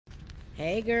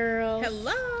Hey, girls.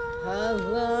 Hello.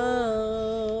 Hello.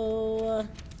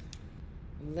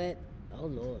 Oh,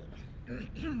 Lord.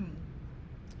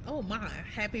 Oh my.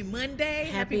 Happy Monday.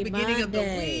 Happy Happy beginning of the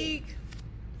Monday. week.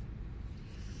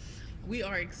 We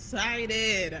are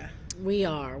excited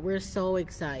We're so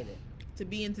excited. to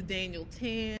be into Daniel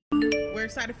 10. We're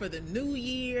excited for the new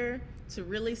year to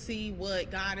really see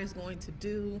what God is going to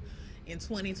do in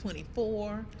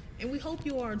 2024. And we hope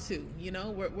you are too.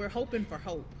 We're hoping for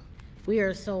hope. We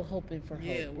are so hoping for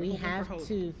Yeah, hope. we're We hoping for have hope.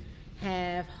 to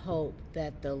have hope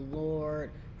that the Lord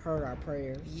heard our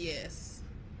prayers, Yes.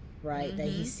 right? That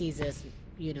He sees us,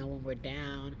 when we're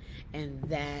down, and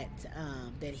that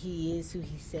He is who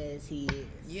He says He is,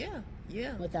 Yeah.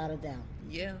 Yeah. without a doubt.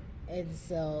 Yeah. And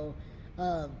so,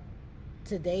 um,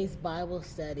 today's Bible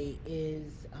study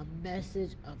is a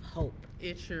message of hope.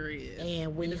 It sure is.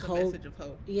 And we it's hope, a message of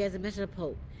hope. yeah, it's a message of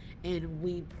hope. And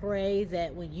we pray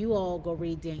that when you all go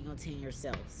read Daniel 10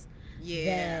 yourselves, Yeah.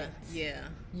 that Yeah.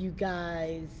 you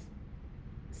guys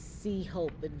see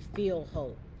hope and feel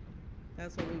hope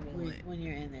That's what we want. when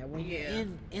you're in there. When Yeah. you're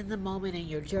in the moment and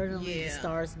you're journaling the Yeah.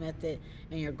 STARS method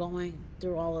and you're going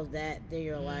through all of that, then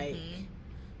you're like,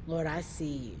 Lord, I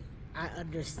see you. I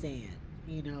understand.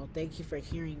 Thank you for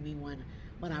hearing me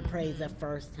when I prayed the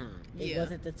first time. It Yeah.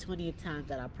 wasn't the 20th time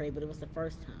that I prayed, but it was the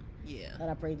first time Yeah. that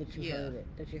I prayed that you Yeah. heard it,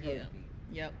 that you heard Yeah. me.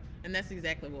 Yep. And that's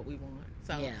exactly what we want.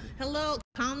 So, Yeah. hello,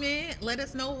 comment. Let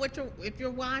us know if you're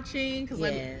watching, because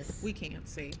Yes. we can't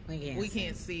see. We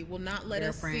can't see. Will not let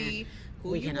us Girlfriend, see who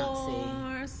we you cannot see.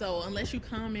 are. So unless you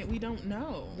comment, we don't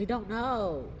know. We don't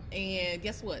know. And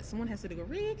guess what? Someone has to do a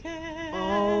recap.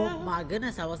 Oh my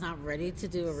goodness, I was not ready to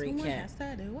do a Someone recap. has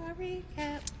to do a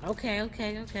recap. Okay.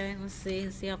 Let's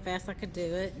see how fast I can do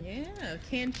it. Yeah.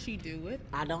 Can she do it?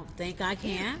 I don't think I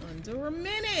can. Under a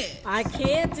minute. I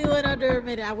can't do it under a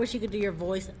minute. I wish you could do your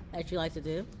voice that you like to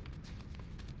do.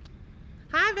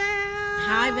 Hi, Val.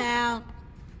 Hi, Val.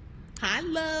 Hi,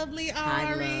 lovely Ari.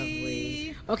 Hi,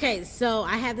 lovely. Okay, so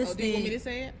I have this Oh, do you thing. want me to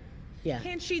say it? Yeah.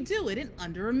 Can she do it in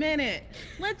under a minute?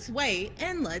 Let's wait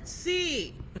and let's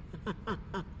see.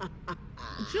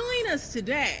 Join us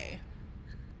today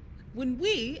when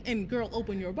we and Girl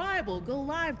Open Your Bible go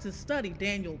live to study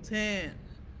Daniel 10.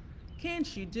 Can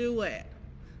she do it?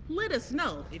 Let us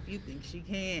know if you think she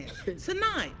can.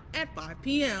 Tonight at 5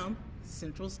 p.m.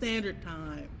 Central Standard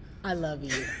Time. I love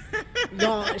you.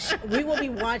 Y'all, we will be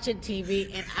watching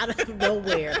TV, and out of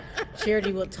nowhere,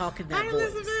 Charity will talk in that Hi, voice.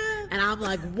 Elizabeth. And I'm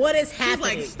like, what is She's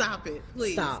happening? like, stop it,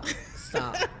 please. Stop.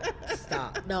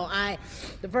 No,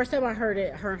 the first time I heard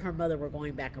it, her and her mother were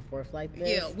going back and forth like this.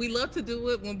 Yeah, we love to do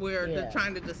it when we're Yeah.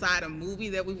 trying to decide a movie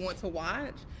that we want to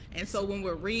watch. And so when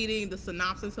we're reading the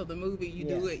synopsis of the movie, you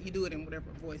do it in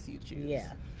whatever voice you choose.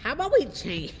 Yeah. How about we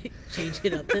change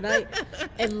it up tonight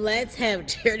and let's have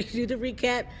Charity do the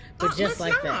recap, but just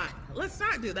like that. Let's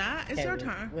not do that. It's Okay, your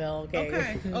turn. well,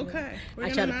 okay. Okay. I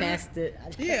tried to pass it.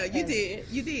 Yeah, you did.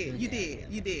 You did.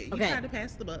 You Okay. tried to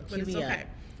pass the buck, but Cue it's me up. okay.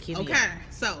 Cue me Okay. up.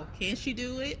 So, can she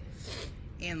do it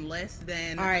in less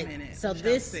than All right, a minute? so We shall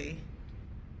this see.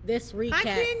 This recap. Hi,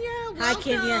 Kenya. Hi, Welcome.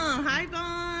 Kenya. Hi,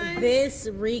 Vaughn. This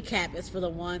recap is for the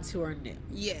ones who are new.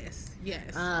 Yes.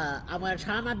 I'm going to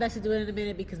try my best to do it in a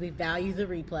minute because we value the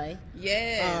replay.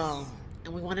 Yes.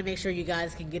 And we want to make sure you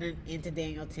guys can get into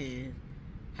Daniel 10.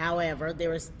 However,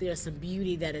 there's some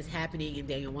beauty that is happening in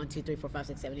Daniel 1, 2, 3, 4, 5,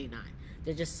 6, 7, 8, 9.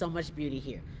 There's just so much beauty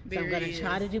here. So I'm going to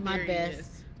try to do my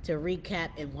best to recap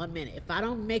in 1 minute. If I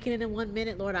don't make it in 1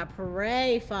 minute, Lord, I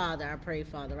pray, Father,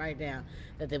 right now,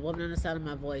 that the woman on the side of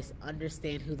my voice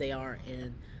understand who they are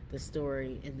in the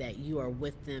story and that you are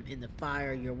with them in the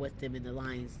fire, you're with them in the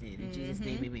lion's den. In Jesus'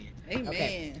 name, amen. Amen.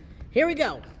 Okay, here we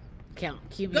go.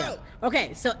 Cue me up.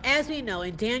 Okay, so as we know,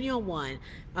 in Daniel 1,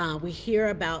 we hear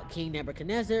about King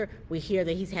Nebuchadnezzar. We hear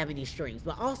that he's having these dreams.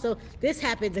 But also, this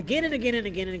happens again and again and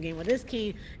again and again, where this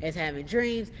king is having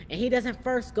dreams, and he doesn't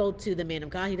first go to the man of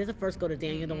God. He doesn't first go to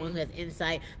Daniel, the one who has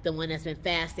insight, the one that's been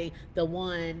fasting, the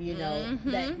one,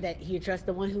 that he trusts,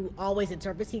 the one who always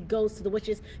interprets. He goes to the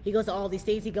witches. He goes to all these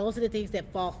things. He goes to the things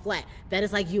that fall flat. That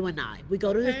is like you and I. We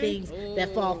go to the things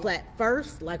that fall flat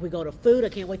first, like we go to food. I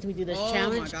can't wait till we do this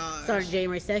challenge. My gosh. Starting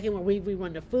January 2nd, where we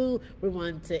run to food, we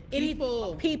run to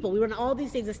people. We run to all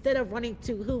these things instead of running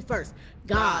to who first?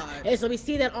 God. And so we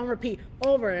see that on repeat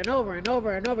over and over and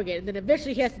over and over again. And then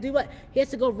eventually he has to do what? He has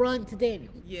to go run to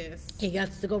Daniel. Yes. He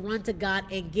has to go run to God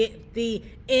and get the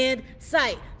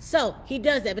insight. So he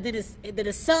does that, but then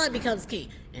his son becomes king.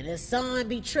 And his son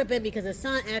be tripping because his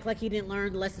son act like he didn't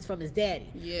learn the lessons from his daddy.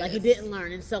 Yes. Like he didn't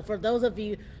learn. And so for those of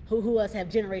you who else have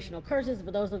generational curses,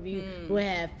 for those of you who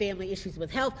have family issues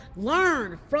with health,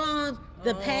 learn from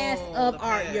the past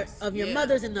of your Yeah.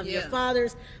 mothers and of your Yeah.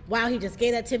 fathers. Wow, he just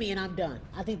gave that to me, and I'm done.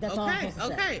 I think that's all I'm Okay,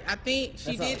 supposed to say. okay. I think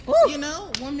she That's did, all.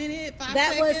 Whew. 1 minute, 5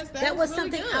 That seconds. was really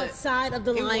something good. outside of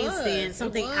the It lion's was, den, it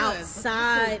something was.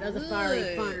 outside That's of the so fiery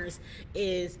good. funners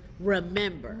is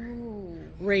remember. Ooh.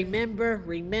 Remember,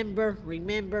 remember,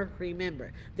 remember,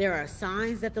 remember. There are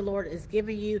signs that the Lord is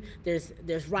giving you.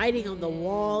 There's writing on the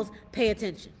walls. Pay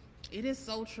attention. It is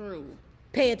so true.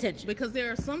 Pay attention. Because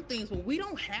there are some things where we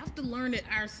don't have to learn it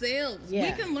ourselves.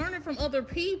 Yeah. We can learn it from other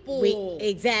people.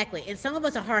 Exactly. And some of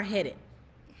us are hard-headed.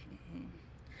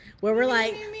 Where we're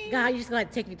like, me. God, you just gonna have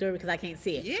to take me through it because I can't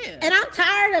see it. Yeah. And I'm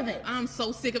tired of it. I'm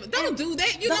so sick of it. Don't do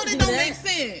that. You know that do don't that. make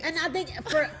sense. And I think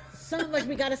for some of us,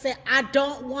 we gotta say, I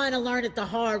don't want to learn it the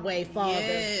hard way, Father.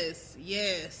 Yes,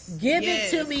 yes. Give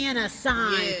yes. it to me in a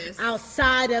sign Yes.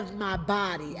 outside of my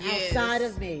body, Yes. outside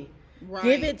of me. Right.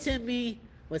 Give it to me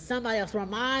with somebody else.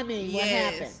 Remind me what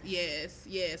happened.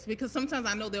 Yes. Because sometimes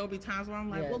I know there will be times where I'm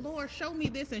like, Yes. well, Lord, show me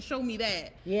this and show me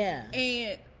that. Yeah.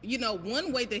 And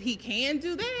one way that he can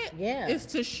do that Yeah. is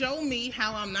to show me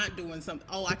how I'm not doing something.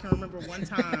 Oh, I can remember one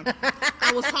time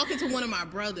I was talking to one of my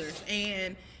brothers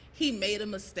and he made a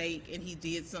mistake and he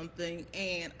did something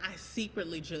and I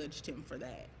secretly judged him for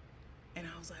that. And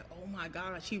I was like, oh my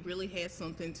gosh, he really had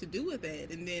something to do with that.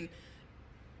 And then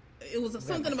it was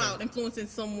something about influencing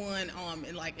someone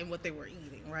in what they were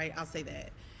eating, right? I'll say that.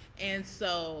 And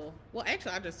so, well,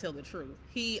 actually, I'll just tell the truth.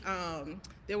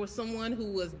 There was someone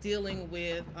who was dealing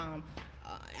with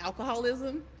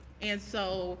alcoholism. And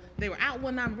so they were out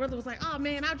one night. My brother was like, oh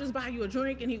man, I'll just buy you a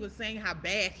drink. And he was saying how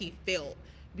bad he felt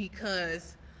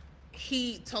because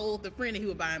he told the friend that he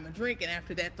would buy him a drink. And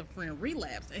after that, the friend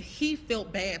relapsed. And he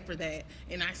felt bad for that.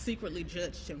 And I secretly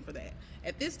judged him for that.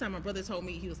 At this time, my brother told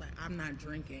me, he was like, I'm not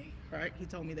drinking, right? He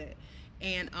told me that.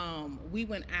 And we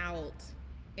went out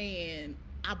and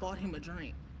I bought him a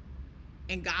drink.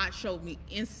 And God showed me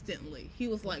instantly. He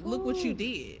was like, look what you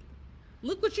did.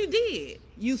 Look what you did.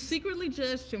 You secretly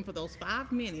judged him for those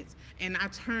 5 minutes, and I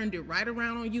turned it right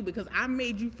around on you because I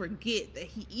made you forget that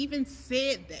he even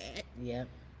said that. Yep.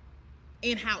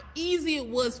 And how easy it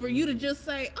was for you to just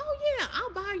say, oh yeah,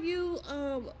 I'll buy you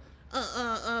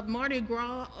a Mardi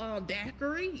Gras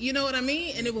daiquiri. You know what I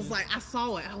mean? And it was like, I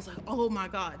saw it. I was like, oh my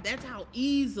God, that's how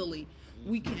easily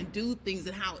we can do things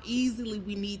and how easily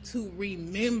we need to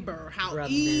remember.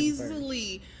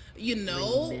 Easily,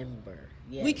 Remember.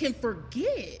 Yes. we can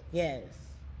forget. Yes.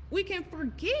 We can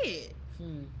forget.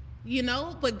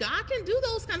 But God can do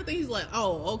those kind of things. He's like,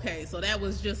 oh, okay, so that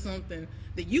was just something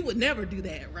that you would never do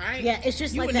that, right? Yeah, it's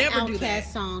just you like would the never do that.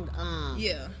 Outkast song,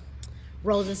 Yeah.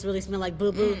 Roses Really Smell Like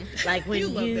Boo Boo. Like when you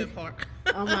love that part.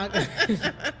 Oh my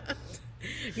God.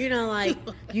 Like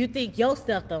you think your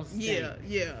stuff don't stink.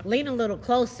 Yeah. Lean a little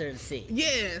closer and see.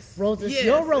 Yes. Roses, yes.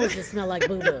 your roses smell like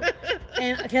boo boo.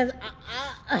 And because,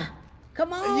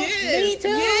 come on, Yes. me too.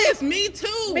 Yes, me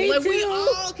too. Me like, too. We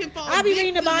all can fall I be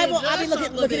reading the victim and Bible. I be judge all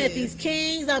of looking at this. these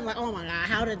kings. I'm like, oh my God,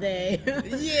 how did they?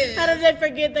 Yes. How did they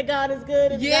forget that God is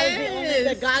good? And Yes.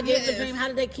 that God gave the Yes. dream. How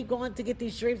did they keep going to get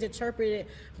these dreams interpreted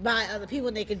by other people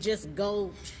and they could just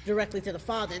go directly to the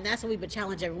Father? And that's what we've been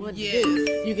challenging everyone to do.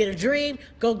 Yes. You get a dream,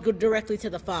 go directly to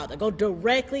the Father. Go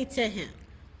directly to Him.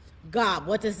 God,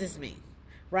 what does this mean?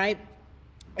 Right?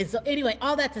 And so anyway,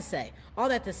 all that to say,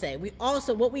 we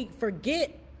also, what we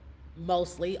forget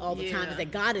mostly all the time is that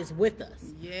God is with us.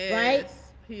 Yes. Right?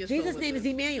 He is Jesus' so name with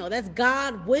is Emmanuel. That's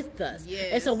God with us. Yes.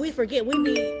 And so we forget. We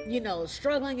be,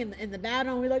 struggling in the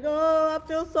battle, and we're like, oh, I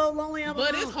feel so lonely.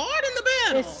 But it's hard in the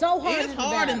battle. It's so hard. It's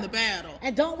hard in the battle.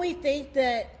 And don't we think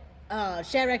that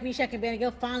Shadrach, Meshach, and Abednego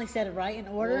finally said it right in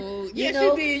order? Oh, yes,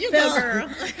 you did. You go, girl.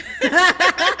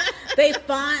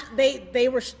 They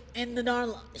were in the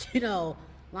darn,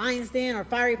 lion's den or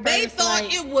fiery furnace. They thought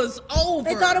it was over.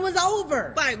 They thought it was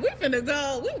over. Like, we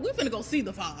finna go see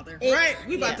the Father, right?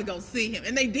 We about to go see him.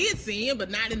 And they did see him, but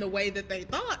not in the way that they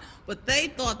thought. But they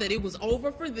thought that it was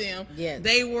over for them. Yes.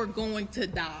 They were going to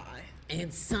die.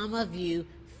 And some of you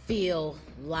feel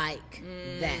like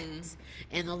that.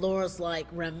 And the Lord's like,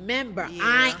 remember,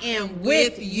 I am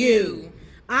with you.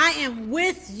 I am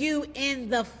with you in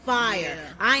the fire. Yeah.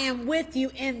 I am with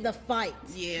you in the fight.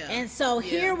 Yeah. And so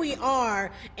here we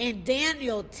are in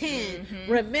Daniel 10.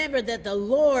 Remember that the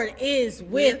Lord is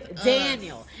with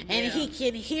Daniel. us. And Yeah. he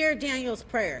can hear Daniel's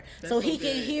prayer. That's so so he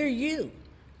can good. hear you,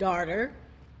 daughter.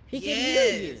 He can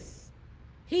hear you.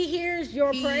 He hears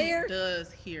your prayer. He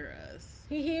does hear us.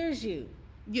 He hears you.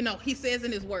 He says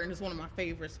in his word, and it's one of my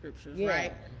favorite scriptures, Yeah.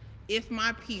 right? If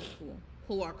my people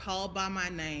who are called by my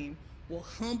name will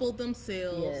humble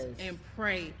themselves Yes. and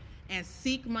pray and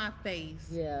seek my face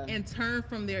Yeah. and turn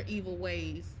from their evil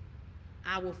ways,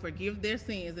 I will forgive their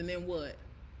sins. And then what?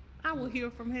 I will hear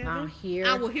from heaven. I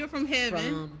will hear from heaven.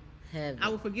 From heaven. I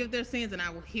will forgive their sins and I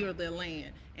will heal their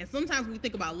land. And sometimes we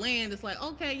think about land, it's like,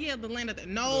 okay, yeah, the land of the.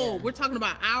 No, Yeah. we're talking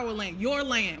about our land, your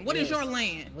land. What is Yes. your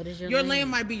land? What is your Your land? land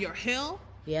might be your health.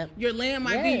 Yep. Your land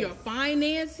might be Yes. your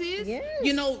finances. Yes.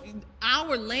 You know,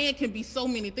 our land can be so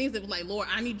many things. It's like, Lord,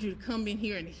 I need you to come in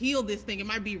here and heal this thing. It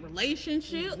might be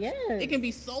relationships. Yes. It can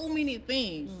be so many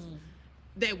things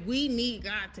that we need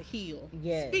God to heal.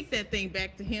 Yes. Speak that thing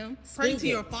back to him. Pray Speak to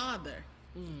your it. Father.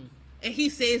 And he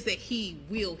says that he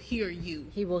will hear you.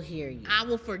 He will hear you. I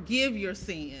will forgive your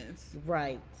sins.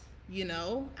 Right. You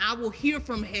know, I will hear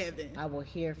from heaven I will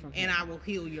hear from and heaven. I will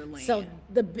heal your land. So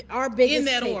our biggest In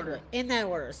that takeaway- order. In that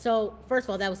order. So first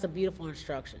of all, that was some beautiful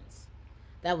instructions.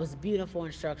 That was beautiful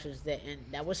instructions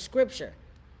that was scripture.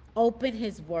 Open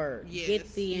his word. Yes,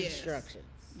 Get the yes. instructions.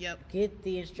 Yep. Get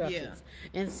the instructions.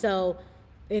 And so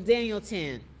in Daniel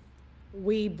 10,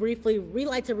 we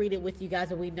like to read it with you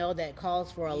guys, and we know that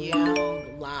calls for a Yeah.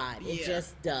 long lie. It Yeah.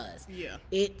 just does. Yeah.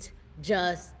 It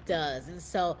just does. And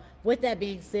so with that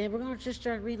being said, we're going to just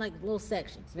start reading like little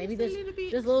sections. Maybe Just a there's little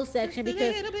bit. just a little section Just a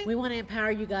because little bit. we want to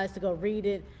empower you guys to go read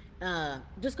it.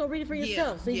 Just go read it for Yeah,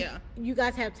 yourself. So yeah. you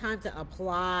guys have time to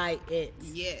apply it.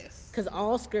 Yes. Because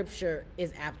all scripture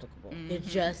is applicable. It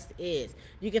just is.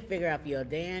 You can figure out if you're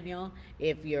Daniel,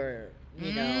 if you're,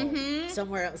 you know,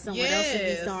 someone else in these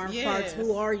Yes, darn yes. parts.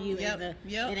 Who are you? Yep,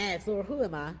 And ask, Lord, who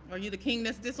am I? Are you the king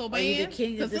that's disobeying?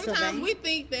 king that's Because sometimes disobeying? we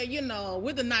think that, you know,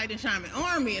 we're the knight in shining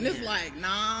army, and it's like,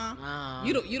 nah,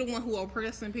 you the one who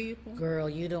oppressing people. Girl,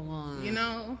 you the one. You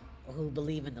know, Who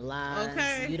believe in the lies.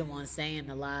 Okay. You the one saying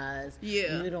the lies.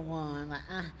 Yeah. You the one like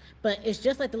But it's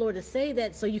just like the Lord to say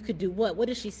that so you could do what? What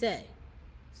does she say?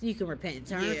 So you can repent and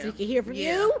turn, so he can hear from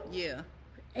you. Yeah,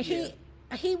 And yeah.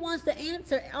 he wants to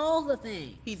answer all the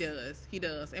things. He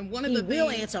does. And one of He the will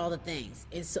things, answer all the things.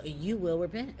 And so you will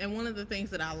repent. and one of the things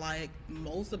that I like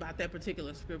most about that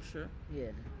particular scripture, Yeah.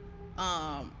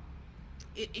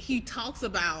 he talks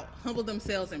about humble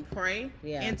themselves and pray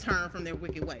Yeah. and turn from their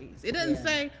wicked ways. It doesn't Yeah.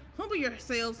 say humble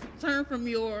yourselves, turn from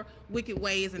your wicked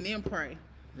ways, and then pray.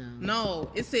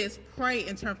 No, it says pray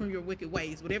and turn from your wicked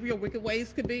ways. Whatever your wicked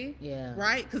ways could be. Yeah.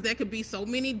 Right? Because there could be so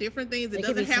many different things. It It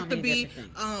could doesn't be so have to many be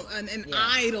different an Yeah.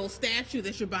 idol statue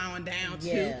that you're bowing down to.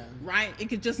 Yeah. Right? It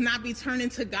could just not be turning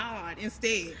to God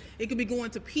instead. It could be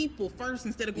going to people first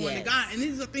instead of going Yes. to God. And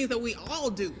these are things that we all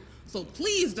do. So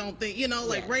please don't think, you know,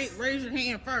 like Yes. raise your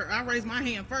hand first. I raise my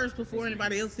hand first before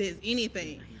anybody else says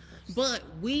anything. But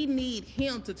we need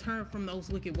him to turn from those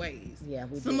wicked ways. Yeah,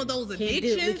 we some do. of those We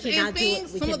addictions cannot and do it.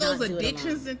 things, We some of cannot those do it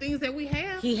addictions alone. and things that we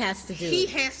have, He has to do he it.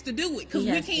 has to do it because He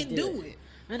we has to can't do do it. it.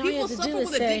 And all you People have to suffer do is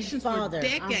with say, addictions Father, for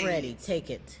decades. I'm ready. Take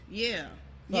it. Yeah.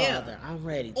 Father, I'm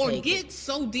ready. Or Take get it.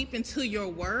 so deep into your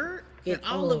word Get- that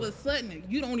all of oh. a sudden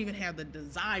you don't even have the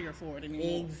desire for it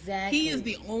anymore. Exactly. He is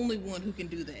the only one who can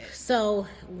do that. So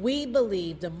we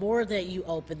believe the more that you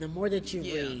open, the more that you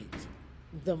Yeah. read,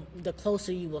 the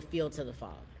closer you will feel to the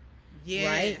Father. Yes.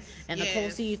 Right? And the yes.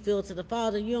 closer you feel to the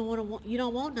Father, you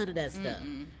don't want none of that stuff.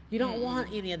 You don't want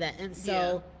any of that. And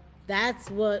so that's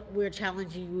what we're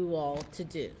challenging you all to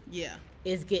do. Yeah.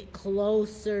 Is get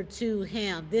closer to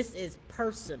him. This is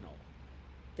personal.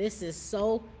 This is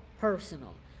so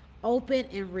personal. Open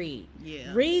and read.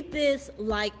 Yeah. Read this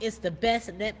like it's the best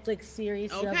Netflix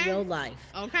series of Okay. your life.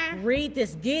 Okay. Read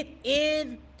this. Get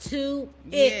into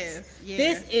it. Yes, yes.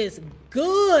 This is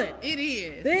good. It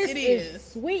is. This It is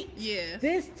sweet. Yes.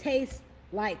 This tastes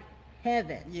like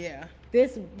heaven. Yeah.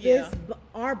 This Yeah.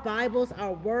 our Bibles,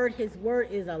 our word, his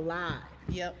word is alive.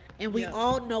 Yep. And we Yep.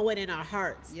 all know it in our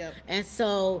hearts. Yep. And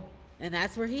so, and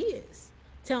that's where he is.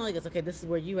 Telling us, okay, this is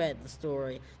where you at in the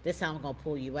story. This is how I'm gonna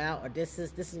pull you out, or this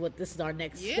is our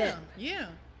next Yeah. step. Yeah.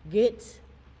 Get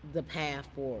the path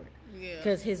forward. Yeah.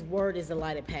 Because his word is a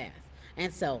lighted path.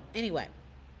 And so, anyway,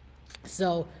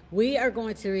 so we are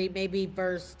going to read maybe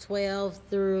verse 12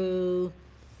 through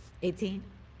 18.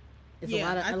 It's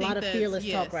Yeah, a I lot think of that's- fearless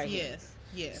talk right here. Yes.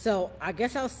 Yes. So I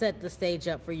guess I'll set the stage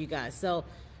up for you guys. So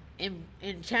in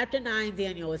chapter 9,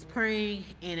 Daniel is praying,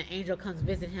 and an angel comes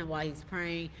visit him while he's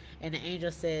praying, and the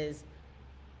angel says,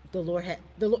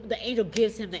 the angel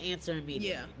gives him the answer immediately,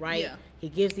 Yeah, right? yeah. He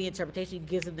gives the interpretation, he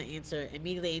gives him the answer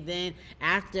immediately, and then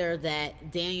after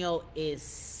that, Daniel is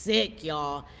sick,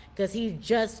 y'all, because he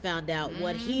just found out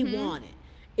what he wanted.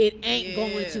 It ain't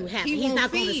going to Yeah. happen. He He's won't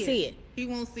not going to see it. He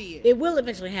won't see it. It will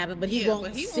eventually happen, but he Yeah, won't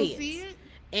but he see won't it. see it.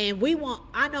 And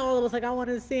I know all of us like, I want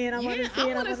to see it, I want to Yeah, see it, I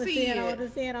wanna want to see see it, I it. want to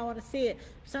see it, I want to see it.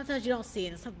 Sometimes you don't see it.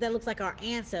 And something that looks like our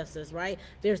ancestors, right?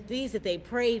 There's things that they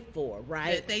prayed for,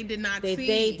 right? That they did not that see.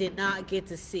 they did not get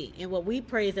to see. And what we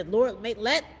pray is that, Lord,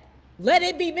 let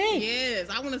it be me. Yes,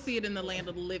 I want to see it in the land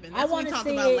of the living. I That's what want we to talked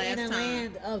see about it last in the time.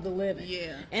 land of the living.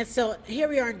 Yeah. And so here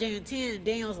we are in Daniel 10, and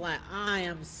Daniel's like, I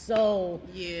am so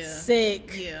Yeah.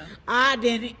 sick. Yeah. I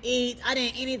didn't eat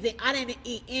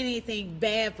anything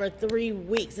bad for 3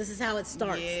 weeks. This is how it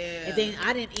starts. Yeah. And then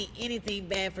I didn't eat anything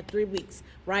bad for 3 weeks,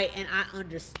 right? And I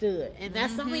understood. And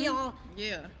that's some of y'all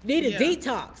Yeah. need a Yeah.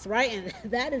 detox, right?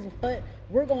 And that is what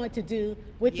we're going to do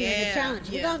with you in the Yeah, challenge.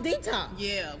 We're yeah. going to detox.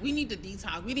 Yeah, we need to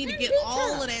detox. We need to We get need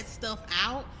all detox. of that stuff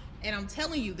out. And I'm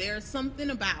telling you, there's something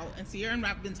about, and Sierra and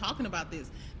I've been talking about this,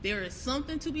 there is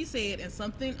something to be said and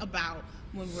something about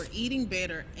when we're eating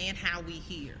better and how we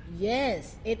hear.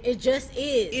 Yes, it just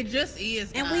is. It just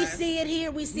is, And we guys. see it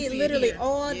here. We see it see it literally here.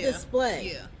 on Yeah.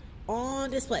 display. Yeah. On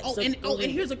display. Oh, So and go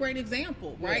read here's it. a great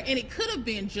example, right? Yeah. And it could have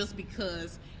been just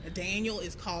because Daniel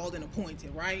is called and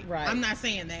appointed, right? Right. I'm not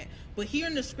saying that, but here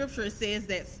in the scripture it says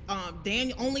that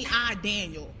Daniel,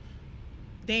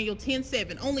 Daniel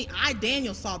 10:7, only I,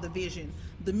 Daniel, saw the vision.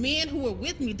 The men who were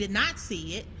with me did not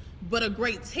see it, but a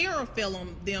great terror fell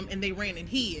on them, and they ran and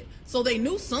hid. So they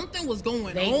knew something was going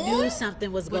on. They knew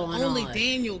something was but going only on.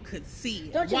 Daniel could see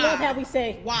it. Don't you Why? love how we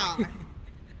say- why?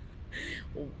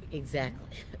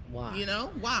 Exactly. Why? You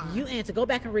know why? You answer. Go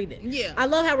back and read it. Yeah. I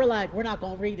love how we're like, we're not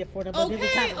going to read it for them. But then we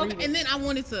Okay, kinda read okay. it. And then I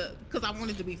wanted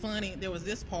to be funny, there was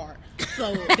this part.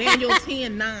 So Daniel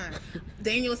 10:9,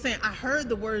 Daniel was saying, I heard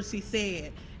the words he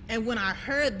said, and when I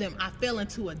heard them, I fell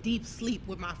into a deep sleep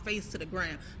with my face to the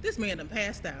ground. This man done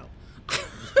passed out.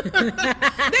 There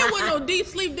was no deep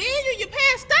sleep. Daniel, you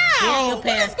passed out. Daniel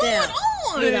passed what is out.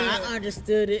 going on? You know, I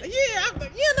understood it. Yeah,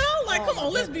 like, Oh, come my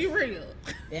on, let's be goodness.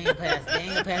 real. Daniel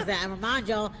passed out. And remind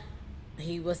y'all,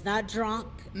 he was not drunk.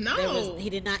 No. He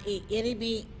did not eat any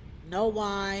meat, no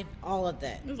wine, all of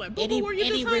that. It was like, Boo-boo, were you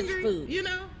any just rich hungry? food. You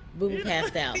know? Boo You know?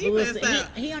 passed out. He passed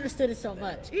out. He understood it so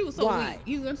much. He was so Why? weak.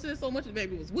 He understood so much the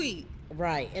baby was weak.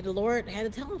 Right. And the Lord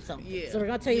had to tell him something. Yeah. So we're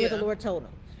going to tell you what Yeah. the Lord told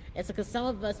him. And so, because some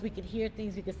of us, we can hear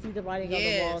things, we can see the writing on the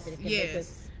Yes, walls, and it can make yes.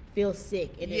 us feel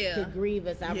sick, and it Yeah. could grieve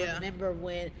us. I Yeah. remember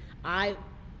when I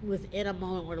was in a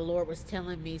moment where the Lord was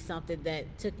telling me something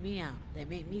that took me out, that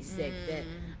made me sick, that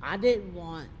I didn't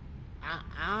want.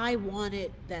 I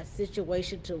wanted that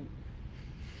situation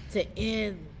to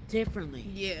end differently.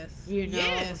 Yes. You know?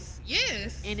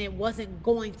 Yes. And it wasn't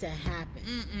going to happen.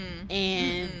 Mm-mm.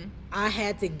 And I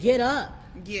had to get up.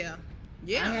 Yeah.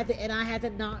 Yeah. I had to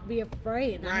not be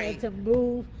afraid, and I Right. had to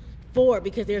move forward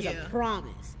because there's Yeah. a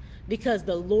promise. Because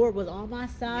the Lord was on my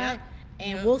side, Yep.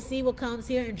 and Yep. we'll see what comes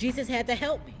here. And Jesus had to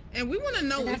help me. And we want to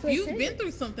know And that's if what it you've says. been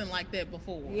through something like that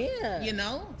before. Yeah. You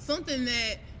know, something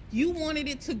that you wanted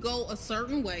it to go a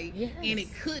certain way, Yes. and it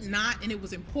could not, and it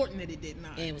was important that it did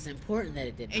not. And it was important that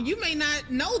it did. And not. you may not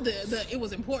know that it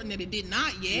was important that it did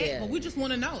not yet, Yeah. but we just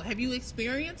want to know: have you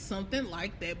experienced something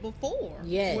like that before?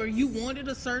 Yes. Where you wanted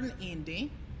a certain ending,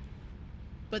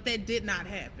 but that did not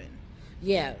happen.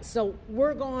 Yeah. So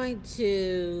we're going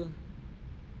to.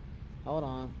 Hold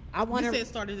on. I want You said to. it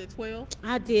started at 12.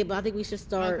 I did, but I think we should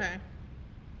start. Okay.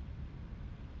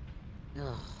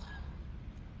 Ugh.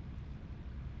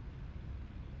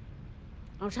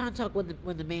 I'm trying to talk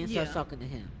when the man starts Yeah. talking to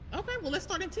him. Okay. Well, let's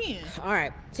start at 10. All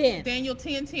right, 10. Daniel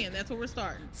 10:10. That's where we're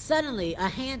starting. Suddenly, a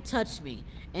hand touched me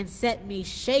and set me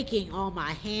shaking on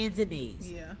my hands and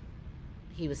knees. Yeah.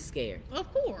 He was scared.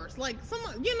 Of course. Like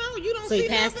someone, you don't So he see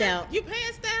passed nothing. out. You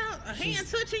passed out. A hand He's-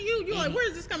 touching you. You're and like, he- where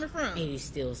is this coming from? And he's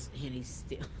still.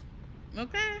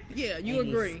 Okay. Yeah. You and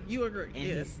agree. he's- You agree. And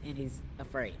Yes. he's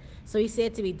afraid. So he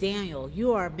said to me, Daniel,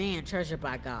 you are a man treasured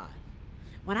by God.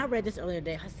 When I read this earlier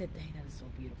today, I said, dang, that is so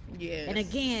beautiful. Yes. And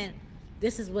again,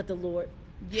 this is what the Lord,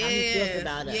 how he Yes. feels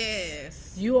about us.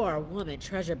 Yes. You are a woman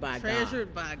treasured by God.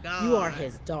 Treasured by God. You are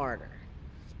his daughter.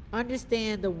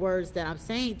 Understand the words that I'm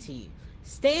saying to you.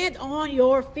 Stand on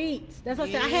your feet. That's what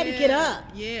I said. I had to get up.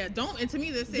 Yeah. Don't. And to me,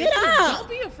 that says, Get up. don't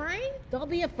be afraid. Don't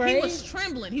be afraid. He was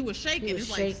trembling. He was shaking. He was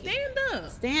it's shaking. like, stand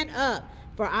up. Stand up.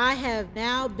 For I have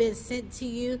now been sent to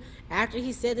you. After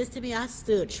he said this to me, I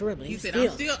stood trembling. He said,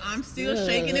 Still. I'm still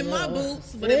shaking in my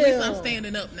boots, but at least I'm Still.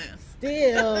 standing up now.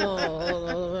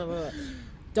 Still.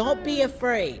 Don't be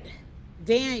afraid.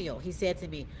 Daniel, he said to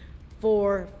me,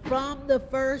 for from the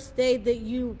first day that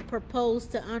you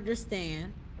proposed to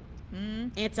understand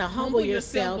and to humble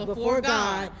yourself before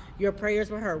God, your prayers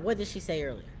were heard. What did she say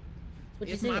earlier? What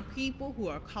did If she say? my people who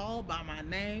are called by my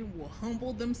name will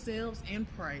humble themselves and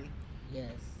pray,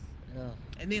 Yes. Ugh.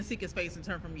 and then seek his face and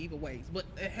turn from evil ways. But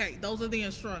hey, those are the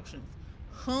instructions.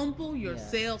 Humble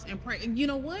yourselves and pray. And you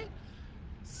know what?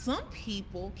 Some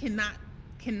people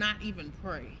cannot even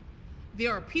pray.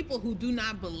 There are people who do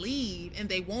not believe and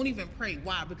they won't even pray.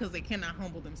 Why? Because they cannot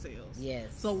humble themselves. Yes.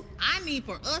 So I need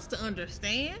for us to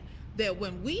understand that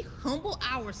when we humble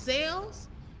ourselves,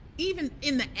 even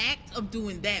in the act of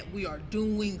doing that, we are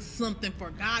doing something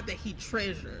for God that He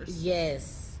treasures.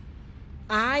 Yes.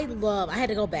 I had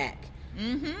to go back.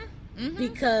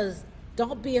 Because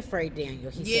don't be afraid,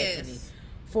 Daniel, he said to me.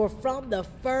 For from the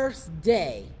first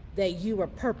day that you were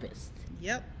purposed.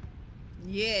 Yep.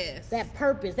 Yes. That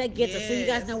purpose, that gets us. So you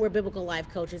guys know we're biblical life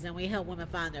coaches and we help women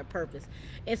find their purpose.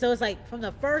 And so it's like from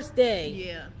the first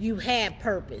day, you had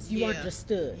purpose. You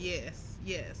understood. Yes.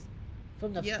 Yes.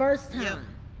 From the first time.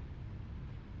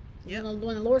 When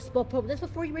the Lord spoke purpose, that's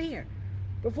before you were here.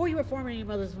 Before you were forming in your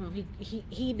mother's womb,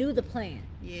 he knew the plan.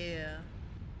 Yeah.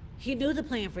 He knew the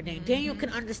plan for Daniel. Daniel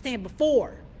could understand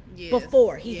before. Yes.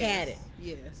 Before he had it.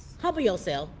 Yes. Humble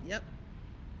yourself. Yep.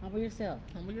 Humble yourself.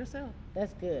 Humble yourself.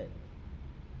 That's good.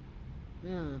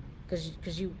 Yeah,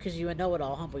 because you a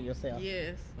know-it-all. Humble yourself.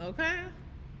 Yes. Okay.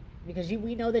 Because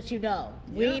we know that you know.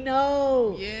 Yep. We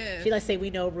know. Yes. She like say we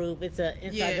know Ruth. It's an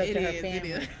inside joke to her is,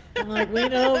 family. I'm like, we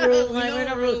know Ruth. We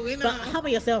know Ruth. We know. But humble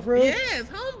yourself, Ruth. Yes,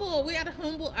 humble. We got to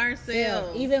humble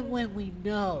ourselves. Yeah, even when we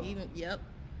know. Yep.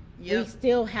 We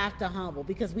still have to humble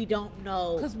because we don't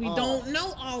know. Because we don't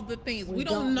know all the things. We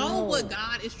don't know what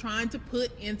God is trying to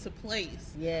put into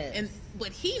place. Yes. But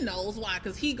He knows why,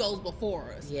 because He goes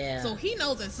before us. Yeah. So He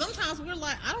knows, and sometimes we're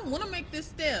like, I don't want to make this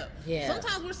step. Yeah.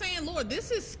 Sometimes we're saying, Lord,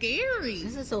 this is scary.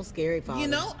 This is so scary, Father. You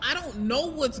know, I don't know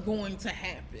what's going to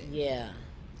happen. Yeah.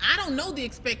 I don't know the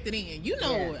expected end. You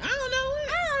know it. I don't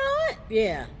know it.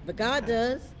 Yeah. But God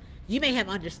does. You may have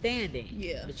understanding,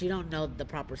 yeah, but you don't know the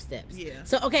proper steps. Yeah.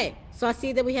 So, okay. So I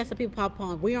see that we have some people pop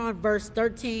on. We're on verse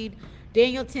 13,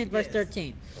 Daniel 10, verse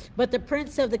 13. But the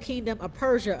prince of the kingdom of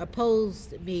Persia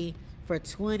opposed me for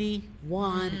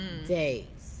 21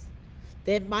 days.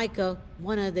 Then Micah,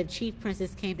 one of the chief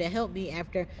princes, came to help me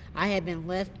after I had been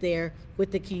left there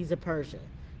with the kings of Persia.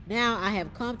 Now I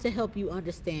have come to help you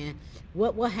understand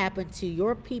what will happen to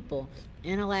your people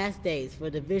in the last days,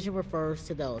 for the vision refers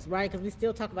to those, right? Because we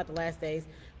still talk about the last days.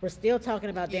 We're still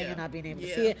talking about Daniel not being able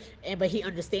to see it, but he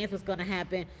understands what's going to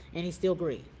happen, and he still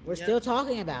grieved. We're still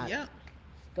talking about it.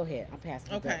 Go ahead. I'm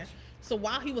passing. Okay. So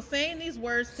while he was saying these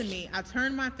words to me, I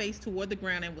turned my face toward the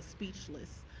ground and was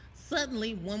speechless.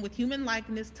 Suddenly, one with human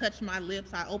likeness touched my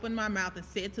lips. I opened my mouth and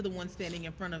said to the one standing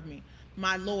in front of me,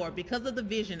 my Lord, because of the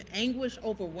vision, anguish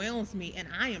overwhelms me and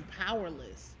I am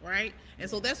powerless, right? And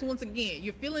so that's, once again,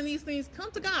 you're feeling these things,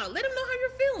 come to God. Let him know how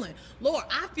you're feeling. Lord,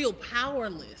 I feel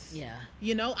powerless. Yeah.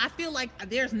 You know, I feel like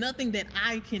there's nothing that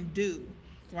I can do,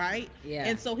 right? Yeah.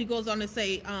 And so he goes on to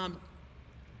say,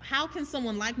 how can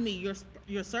someone like me,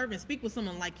 your servant, speak with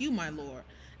someone like you, my Lord?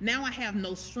 Now I have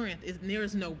no strength, and there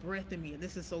is no breath in me.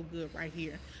 This is so good right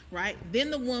here, right?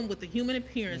 Then the one with the human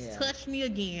appearance touched me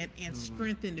again and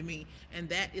strengthened me. And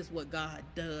that is what God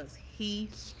does. He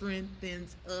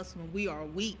strengthens us when we are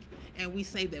weak and we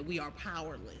say that we are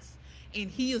powerless. And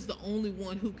He is the only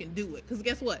one who can do it. Because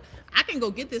guess what? I can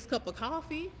go get this cup of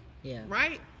coffee,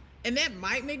 right? And that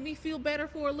might make me feel better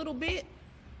for a little bit,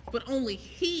 but only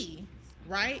He,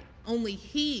 right? Only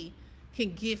He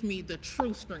can give me the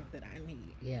true strength that I need.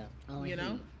 Yeah.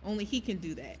 Only He can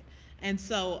do that. And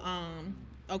so,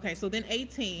 okay, so then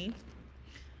 19,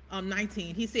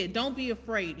 he said, don't be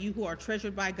afraid, you who are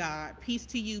treasured by God. Peace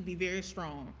to you, be very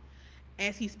strong.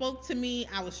 As he spoke to me,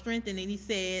 I was strengthened, and he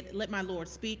said, let my Lord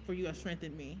speak, for you have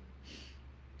strengthened me.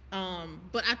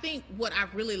 But I think what I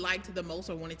really liked the most,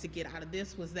 or wanted to get out of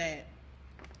this, was that,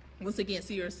 once again,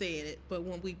 Sierra said it, but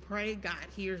when we pray, God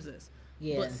hears us.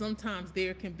 Yeah. But sometimes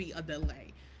there can be a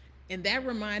delay. And that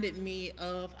reminded me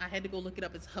of, I had to go look it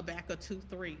up, it's Habakkuk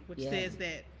 2:3, which says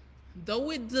that though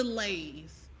it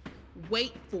delays,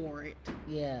 wait for it.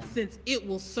 Yeah. Since it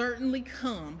will certainly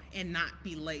come and not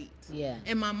be late. Yeah.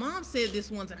 And my mom said this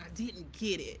once and I didn't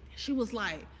get it. She was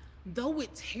like, though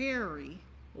it tarry,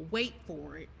 wait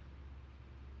for it.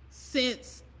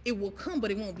 Since it will come,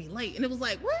 but it won't be late. And it was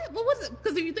like, what? What was it?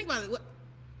 Because if you think about it,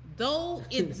 though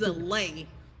it delay,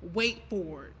 wait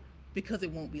for it, because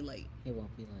it won't be late. It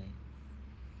won't be late.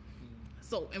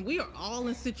 So, and we are all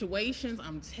in situations,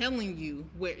 I'm telling you,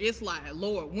 where it's like,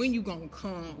 Lord, when you gonna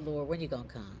come? Lord, when you gonna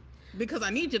come? Because I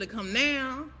need you to come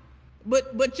now.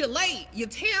 But you're late. You're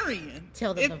tarrying.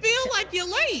 Tell them It feels like you're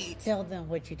late. Tell them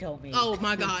what you told me. Oh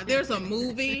my God! There's a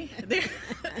movie.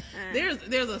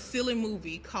 There's a silly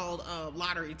movie called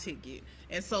Lottery Ticket,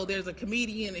 and so there's a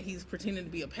comedian and he's pretending to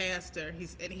be a pastor.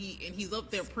 He's up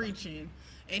there preaching,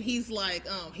 and he's like,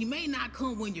 he may not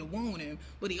come when you want him,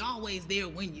 but he always there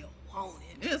when you want him.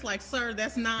 And it's like, sir,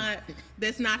 that's not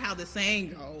how the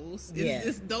saying goes.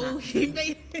 It's though he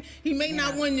may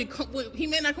not when you he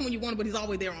may not come when you want him, but he's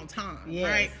always there on time,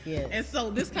 right? Yes. And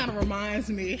so this kind of reminds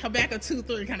me, Habakkuk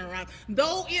 2:3 kind of reminds,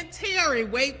 though it tarry,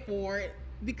 wait for it,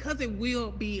 because it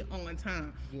will be on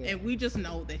time. Yeah. And we just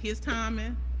know that his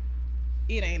timing,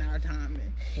 it ain't our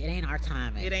timing. It ain't our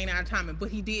timing. It ain't our timing, but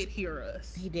he did hear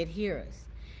us. He did hear us.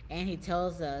 And he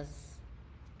tells us,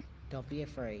 don't be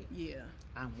afraid. Yeah.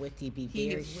 I'm with you. Be He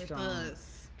very is strong. with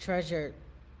us. Treasured,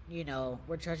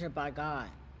 we're treasured by God.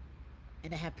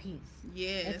 And to have peace.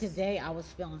 Yes. And today I was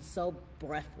feeling so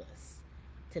breathless.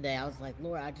 Today I was like,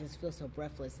 Lord, I just feel so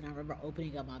breathless. And I remember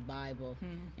opening up my Bible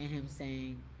and him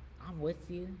saying, I'm with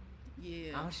you.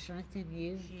 Yeah. I'll strengthen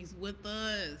you. He's with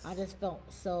us. I just felt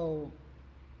so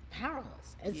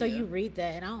powerless. And so Yeah. you read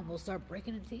that and I almost start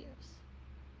breaking in tears.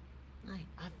 Like,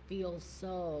 I feel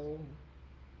so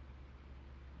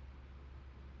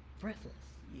breathless.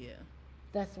 Yeah.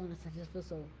 That's when I just feel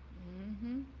so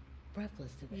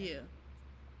breathless today. Yeah.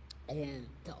 And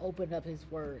to open up his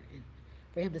word and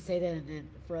for him to say that and then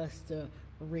for us to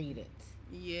read it.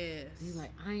 Yes. He's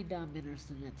like, I ain't done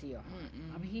ministering that to your heart.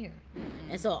 I'm here.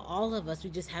 And so all of us, we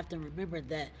just have to remember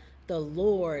that the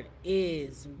Lord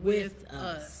is with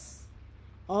us.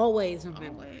 Always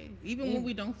remember. Always. Even when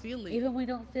we don't feel it. Even when we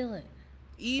don't feel it.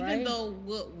 Even right? though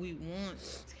what we want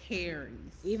tarries.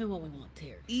 Even when we want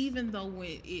tears. Even though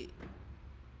when it,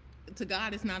 to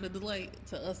God it's not a delay,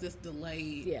 to us it's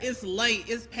delayed. Yeah. It's late,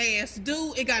 it's past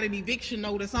due, it got an eviction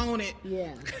notice on it.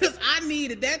 Yeah. Because I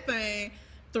needed that thing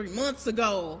 3 months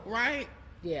ago, right?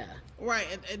 Yeah. Right.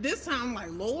 At this time, I'm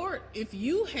like, Lord, if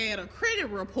you had a credit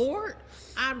report,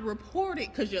 I'd report it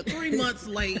because you're 3 months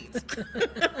late.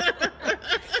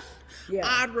 Yeah.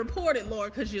 I'd report it,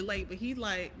 Lord, because you're late. But he's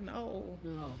like, no,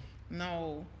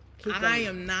 Keep I going.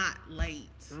 am not late.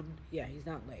 Yeah, he's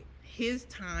not late. His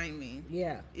timing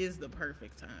is the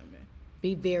perfect timing.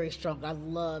 Be very strong. I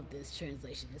love this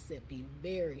translation. It said, be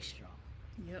very strong.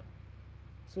 Yep.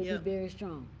 So Yep. be very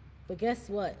strong. But guess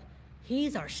what?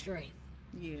 He's our strength.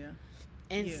 Yeah.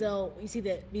 And Yeah. so you see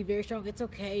that be very strong. It's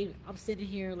okay. I'm sitting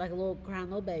here like a little crying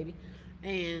little baby,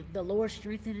 and the Lord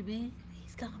strengthening me.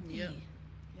 He's got me. Yep.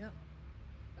 Yep.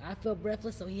 I feel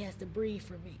breathless, so He has to breathe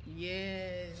for me.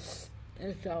 Yes.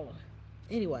 And so,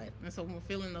 anyway, And so when we're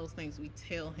feeling those things, we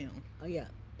tell him. oh yeah,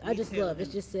 I We just tell love. It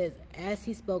him. just says, as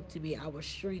He spoke to me, I was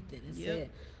strengthened, and Yep. said,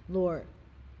 Lord,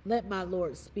 let my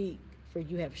Lord speak, for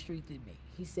you have strengthened me.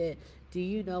 He said, do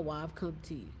you know why I've come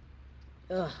to you?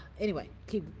 Anyway,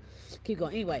 keep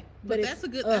going. Anyway, But it's-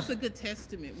 that's a good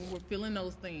testament when we're feeling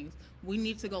those things. We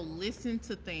need to go listen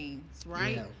to things,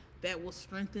 right? Yeah. That will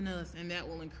strengthen us and that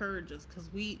will encourage us, because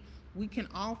we can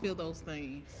all feel those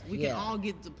things. We Yeah. can all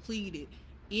get depleted,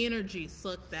 energy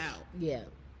sucked out. Yeah,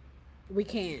 we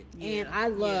can. And Yeah,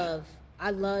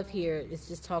 I love here, it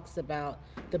just talks about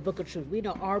the book of truth. We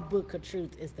know our book of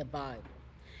truth is the Bible.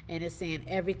 And it's saying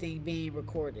everything being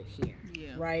recorded here.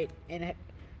 Yeah. Right? And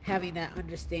having that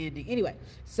understanding. Anyway,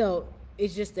 so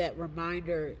it's just that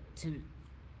reminder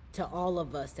to all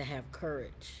of us to have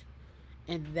courage.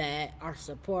 And that our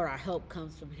support, our help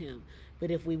comes from Him.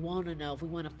 But if we want to know, if we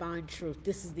want to find truth,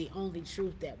 this is the only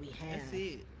truth that we have. That's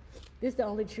it. This is the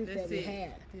only truth That's that we it.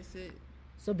 have. That's it.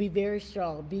 So be very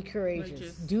strong, be courageous,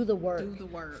 Courageous. do the work. Do the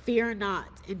work. Fear not,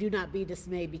 and do not be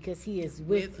dismayed, because He is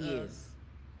with you. us.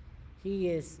 He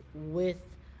is with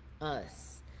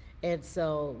us. And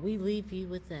so we leave you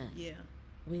with that. Yeah.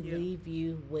 We Yeah. leave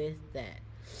you with that.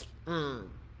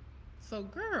 So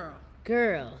girl,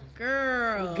 Girl,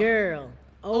 girl,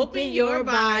 open your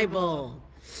Bible.